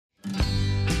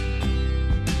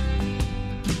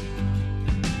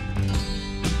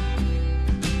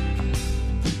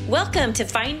Welcome to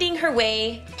Finding Her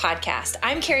Way podcast.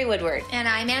 I'm Carrie Woodward. And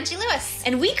I'm Angie Lewis.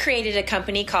 And we created a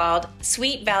company called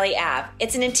Sweet Valley Ave.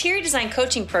 It's an interior design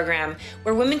coaching program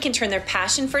where women can turn their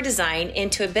passion for design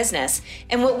into a business.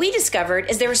 And what we discovered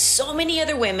is there were so many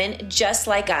other women just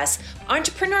like us,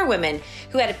 entrepreneur women,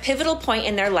 who had a pivotal point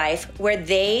in their life where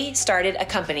they started a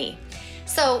company.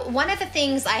 So one of the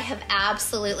things I have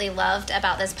absolutely loved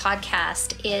about this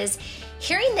podcast is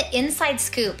hearing the inside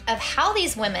scoop of how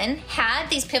these women had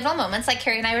these pivotal moments, like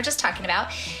Carrie and I were just talking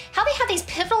about, how they had these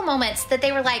pivotal moments that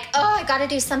they were like, oh, I got to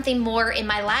do something more in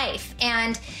my life.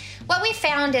 And what we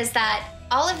found is that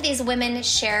all of these women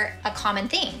share a common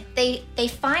thing. They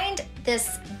find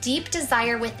this deep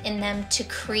desire within them to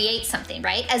create something,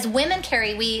 right? As women,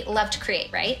 Carrie, we love to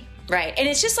create, right? Right. And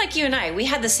it's just like you and I. We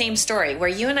had the same story where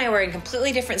you and I were in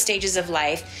completely different stages of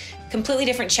life, completely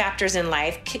different chapters in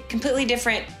life, completely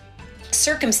different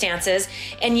circumstances,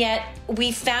 and yet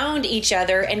we found each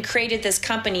other and created this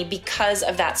company because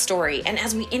of that story. And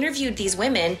as we interviewed these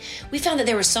women, we found that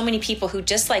there were so many people who,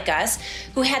 just like us,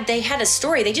 who had a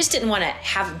story. They just didn't want to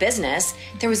have a business.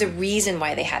 There was a reason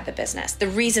why they had the business, the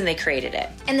reason they created it.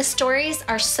 And the stories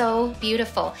are so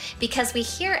beautiful because we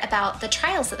hear about the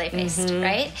trials that they faced,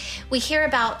 right? We hear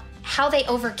about how they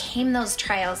overcame those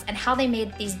trials and how they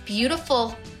made these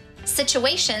beautiful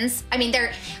situations. I mean,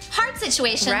 they're hard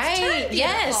situations, right? Turn beautiful.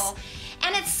 Yes.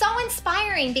 And it's so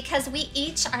inspiring because we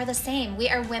each are the same. We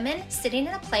are women sitting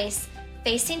in a place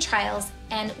facing trials,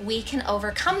 and we can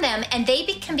overcome them, and they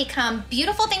can become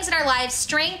beautiful things in our lives,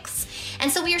 strengths.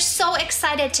 And so we are so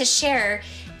excited to share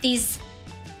these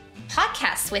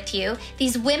podcasts with you,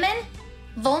 these women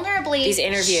vulnerably these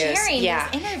interviews, sharing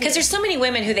yeah, these interviews. Because there's so many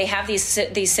women who they have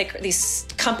these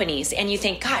companies, and you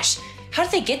think, gosh, how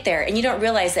did they get there? And you don't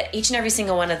realize that each and every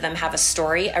single one of them have a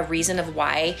story, a reason of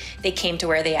why they came to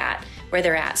where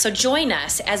they're at. So join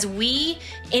us as we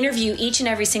interview each and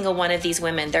every single one of these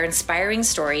women, their inspiring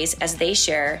stories as they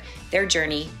share their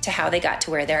journey to how they got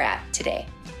to where they're at today.